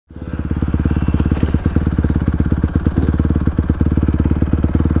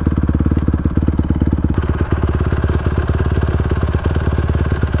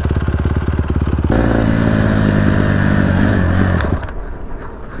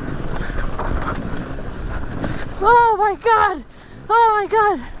my god! Oh my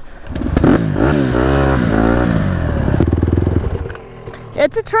god!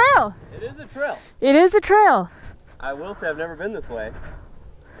 It's a trail. It is a trail. It is a trail. I will say I've never been this way.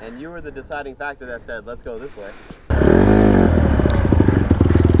 And you were the deciding factor that said, let's go this way.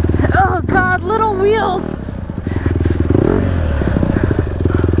 Oh god, little wheels.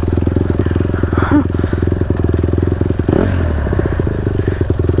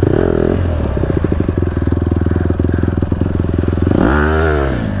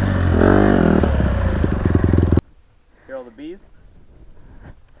 Hear all the bees?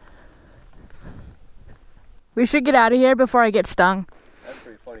 We should get out of here before I get stung. That's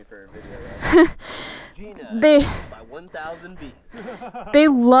pretty funny for a video, right? Gina, by 1,000 bees. They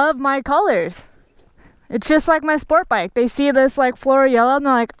love my colors. It's just like my sport bike. They see this like floral yellow and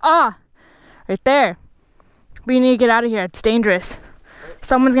they're like, ah, right there. We need to get out of here. It's dangerous.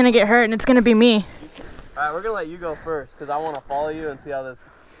 Someone's gonna get hurt and it's gonna be me. All right, we're gonna let you go first because I want to follow you and see how this,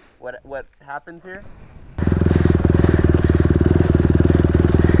 what happens here.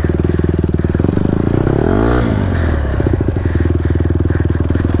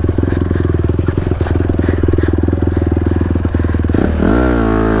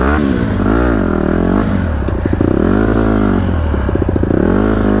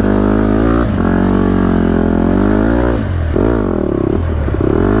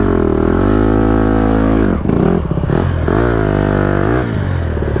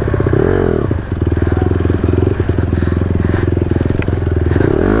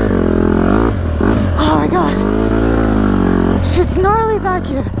 Back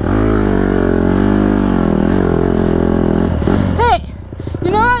here. Hey, you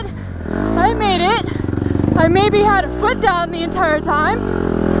know what? I made it. I maybe had a foot down the entire time,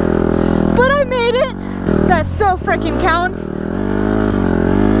 but I made it. That so freaking counts.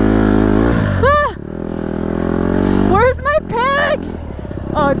 Ah! Where's my peg?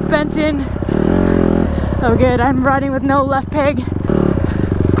 Oh, it's bent in. Oh good, I'm riding with no left peg.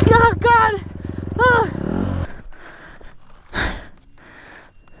 Oh god. Ah.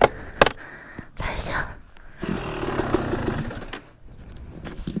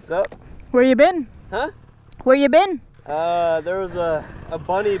 Up. Where you been? Huh? Where you been? There was a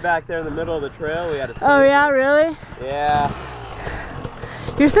bunny back there in the middle of the trail. We had to. Oh yeah, really? Yeah.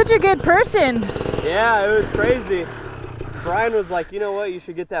 You're such a good person. Yeah, it was crazy. Brian was like, you know what? You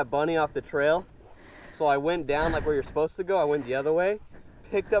should get that bunny off the trail. So I went down like where you're supposed to go. I went the other way,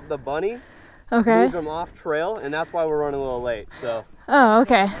 picked up the bunny, okay, moved him off trail, and that's why we're running a little late. So. Oh,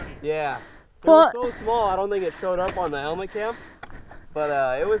 okay. Yeah. It well, was so small. I don't think it showed up on the helmet cam.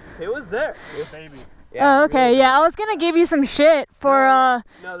 But it was there. Baby. Yeah, oh, okay. Yeah, I was gonna give you some shit for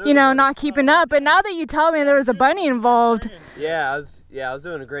you know, not keeping up, but now that you tell me there was a bunny involved. Yeah, I was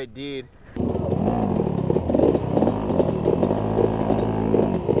doing a great deed.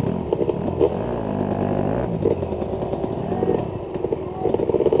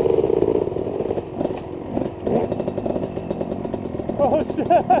 Oh shit!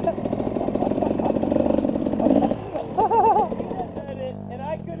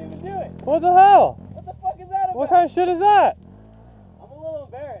 What the hell? What the fuck is that about? What kind of shit is that? I'm a little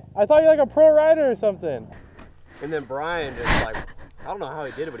embarrassed. I thought you were like a pro rider or something. And then Brian just like, I don't know how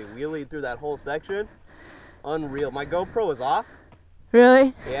he did it, but he wheelied through that whole section. Unreal. My GoPro was off.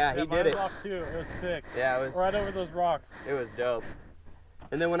 Really? Yeah, he did it. Off too. It was sick. Yeah, it was right over those rocks. It was dope.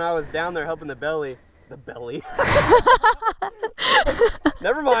 And then when I was down there helping the belly.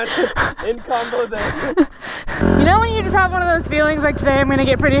 Never mind. In combo there. You know when you just have one of those feelings like today I'm gonna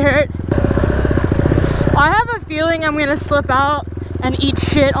get pretty hurt? I have a feeling I'm gonna slip out and eat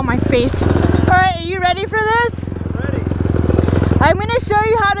shit on my face. Alright, are you ready for this? Ready. I'm gonna show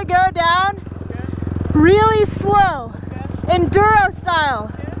you how to go down really slow, enduro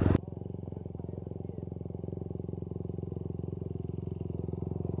style.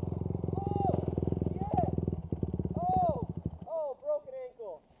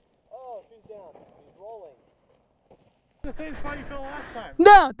 The same spot you fell last time.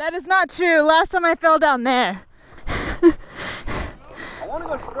 No, that is not true. Last time I fell down there. I want to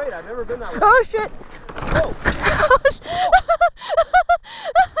go straight. I've never been that way. Oh shit. Oh.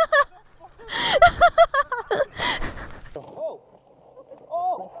 Oh.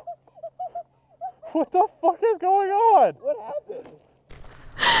 Oh. What the fuck is going on? What happened?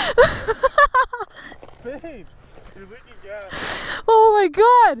 Babe, you're leaking gas. Oh my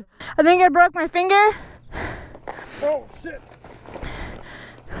god. I think I broke my finger. Oh shit!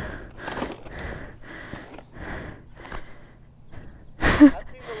 I've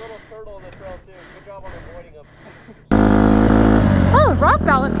seen the little turtle in the trail too. Good job on avoiding them. Oh, rock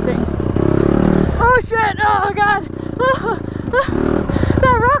balancing. Oh shit! Oh god!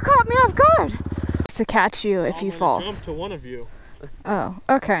 to catch you if you fall. I'm gonna jump to one of you. Oh,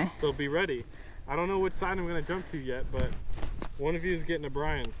 okay. So be ready. I don't know which side I'm gonna jump to yet, but one of you is getting to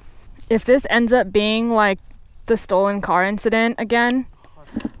Brian. If this ends up being like the stolen car incident again,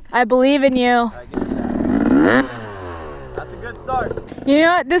 I believe in you. That's a good start. You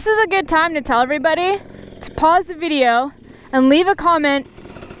know what? This is a good time to tell everybody to pause the video and leave a comment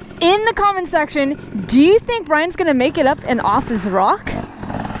in the comment section. Do you think Brian's gonna make it up and off his rock?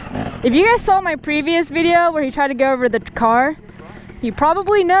 If you guys saw my previous video where he tried to go over the car, you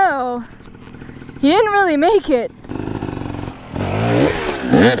probably know he didn't really make it.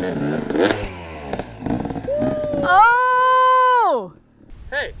 Oh!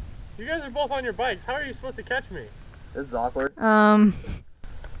 Hey, you guys are both on your bikes. How are you supposed to catch me? This is awkward. Um,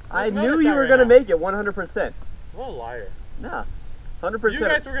 I knew you were gonna make it 100%. What a liar. Nah, 100%. You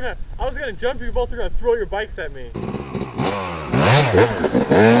guys were gonna, I was gonna jump, you both were gonna throw your bikes at me.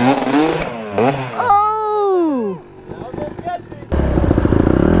 oh! Now go catch me.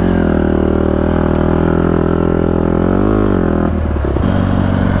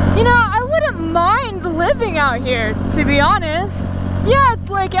 You know, I wouldn't mind living out here, to be honest. Yeah, it's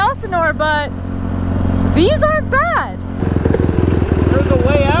Lake Elsinore, but these aren't bad. There's a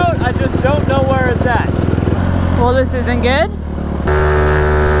way out, I just don't know where it's at. Well, this isn't good.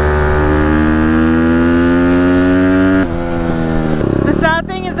 The sad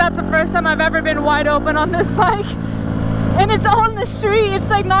thing is that's the first time I've ever been wide open on this bike. And it's on the street. It's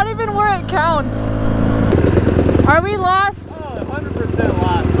like not even where it counts. Are we lost? Oh, 100%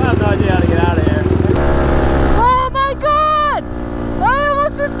 lost. I have no idea how to get out of here. Oh my god! I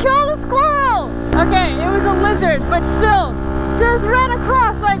almost just killed a squirrel! Okay, it was a lizard, but still, just ran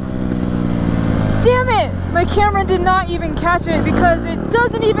across like, damn it! My camera did not even catch it because it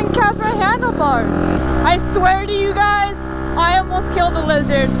doesn't even catch my handlebars. I swear to you guys, I almost killed a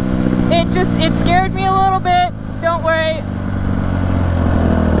lizard. It scared me a little bit. Don't worry.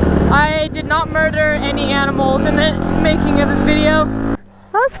 I did not murder any animals in the making of this video.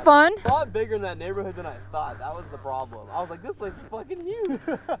 That was fun. A lot bigger in that neighborhood than I thought. That was the problem. I was like, this place is fucking huge.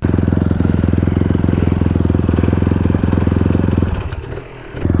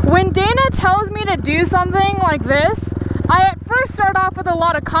 When Dana tells me to do something like this, I at first start off with a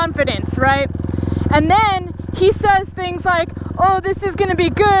lot of confidence, right? And then he says things like, oh, this is gonna be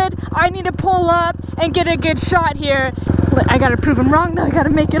good. I need to pull up and get a good shot here. I gotta prove him wrong though, I gotta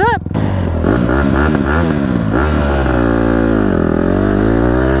make it up.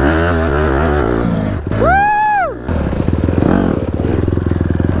 Woo!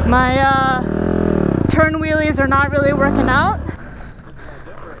 My turn wheelies are not really working out.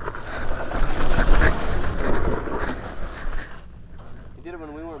 You did it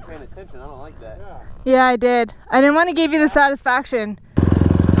when we weren't paying attention. I don't like that. Yeah, I did. I didn't want to give you the satisfaction.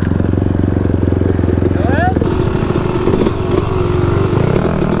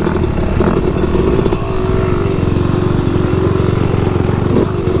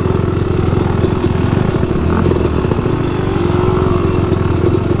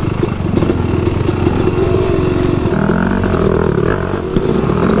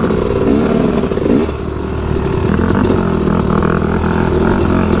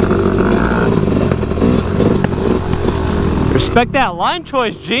 Respect that line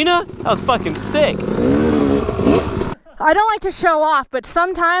choice, Gina. That was fucking sick. I don't like to show off, but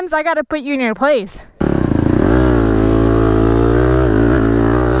sometimes I gotta put you in your place.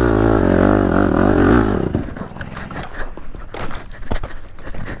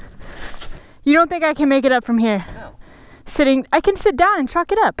 You don't think I can make it up from here? No. I can sit down and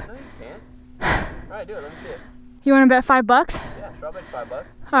chalk it up. No, you can't. Alright, do it. Let me see it. You wanna bet $5? Yeah, sure, I'll bet you $5.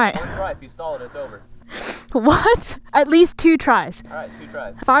 Alright. One try. If you stall it, it's over. What? At least 2 tries. Alright, 2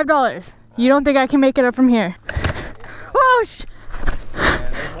 tries. $5. You don't think I can make it up from here? Oh, Got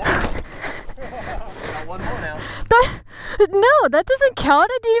one more now. No, that doesn't count.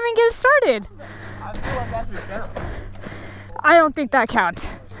 I didn't even get it started. I feel like that's your count. I don't think that counts.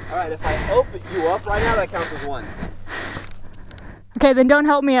 Alright, if I help you up right now, that counts as 1. Okay, then don't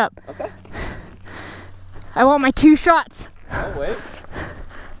help me up. Okay. I want my 2 shots. Oh, wait.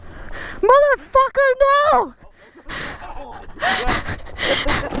 Motherfucker, no!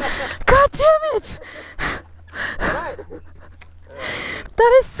 God damn it! Alright.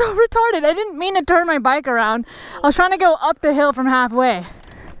 That is so retarded. I didn't mean to turn my bike around. I was trying to go up the hill from halfway.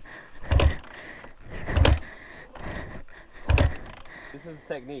 This is the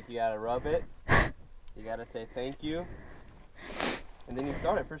technique. You gotta rub it. You gotta say thank you. And then you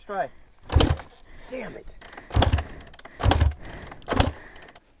start it. First try. Damn it.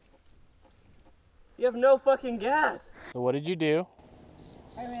 You have no fucking gas. So what did you do?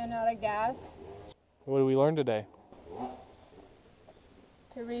 I ran out of gas. What did we learn today?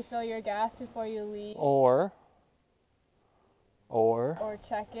 To refill your gas before you leave. Or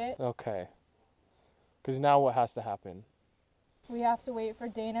check it. Okay. Because now what has to happen? We have to wait for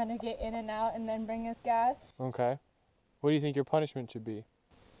Dana to get in and out and then bring us gas. Okay. What do you think your punishment should be?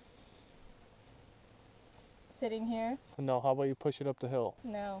 Sitting here? No, how about you push it up the hill?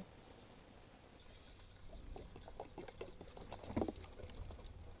 No.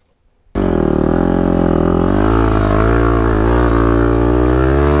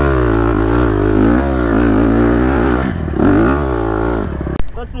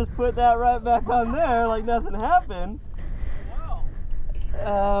 Let's just put that right back on there like nothing happened.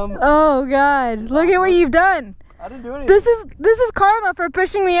 Oh God! Look at what you've done. I didn't do anything. This is karma for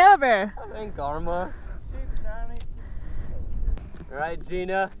pushing me over. That ain't karma. All right,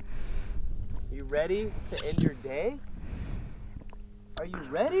 Gina. You ready to end your day? Are you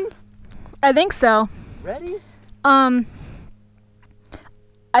ready? I think so. Ready? I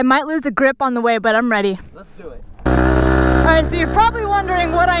might lose a grip on the way, but I'm ready. Let's do it. Alright, so you're probably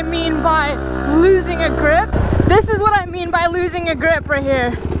wondering what I mean by losing a grip. This is what I mean by losing a grip right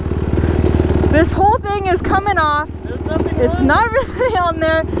here. This whole thing is coming off. There's nothing wrong. It's not really on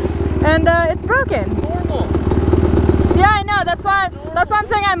there, and it's broken. Normal. Yeah, I know. That's why I'm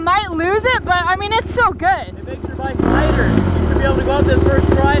saying I might lose it, but I mean it's so good. It makes your bike lighter. You should be able to go up this first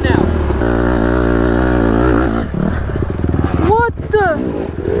try now. What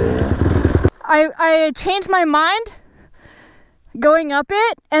the? I changed my mind going up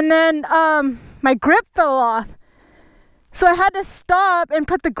it, and then my grip fell off. So I had to stop and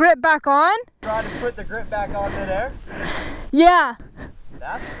put the grip back on. Try to put the grip back on midair. Yeah.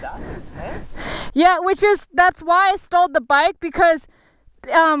 That's intense. Yeah, that's why I stalled the bike, because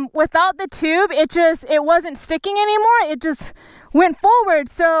without the tube, it wasn't sticking anymore. It just went forward,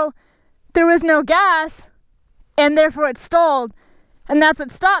 so there was no gas, and therefore it stalled, and that's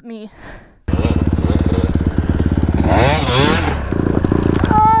what stopped me.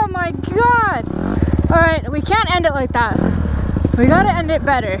 Oh my God! All right, we can't end it like that. We gotta end it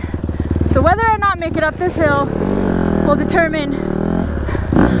better. So whether or not make it up this hill will determine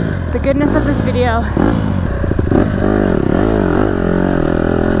the goodness of this video.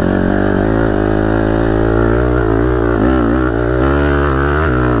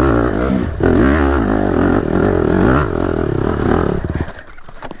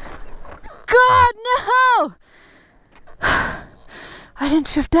 God, no! I didn't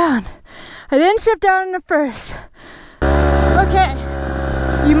shift down. I didn't shift down in the first. Okay,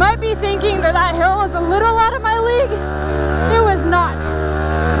 you might be thinking that hill was a little out of my league. It was not.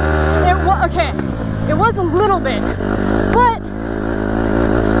 Okay, it was a little bit, but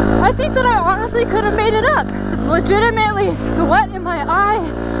I think that I honestly could have made it up. It's legitimately sweat in my eye.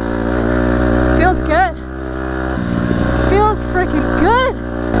 Feels good. Feels freaking good.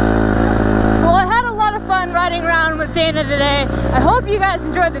 Well, I had a lot of fun riding around with Dana today. I hope you guys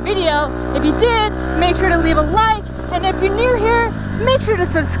enjoyed the video. If you did, make sure to leave a like, and if you're new here, make sure to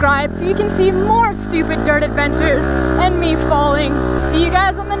subscribe so you can see more stupid dirt adventures and me falling. See you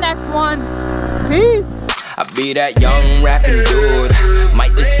guys on the next one. Peace. I be that young rapping dude,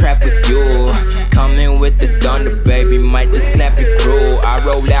 might just trap with you. Coming with the thunder, baby, might just clap it crew. I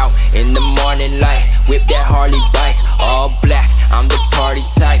roll out in the morning light, whip that Harley bike, all black. I'm the party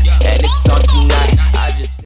type, and it's on tonight. I just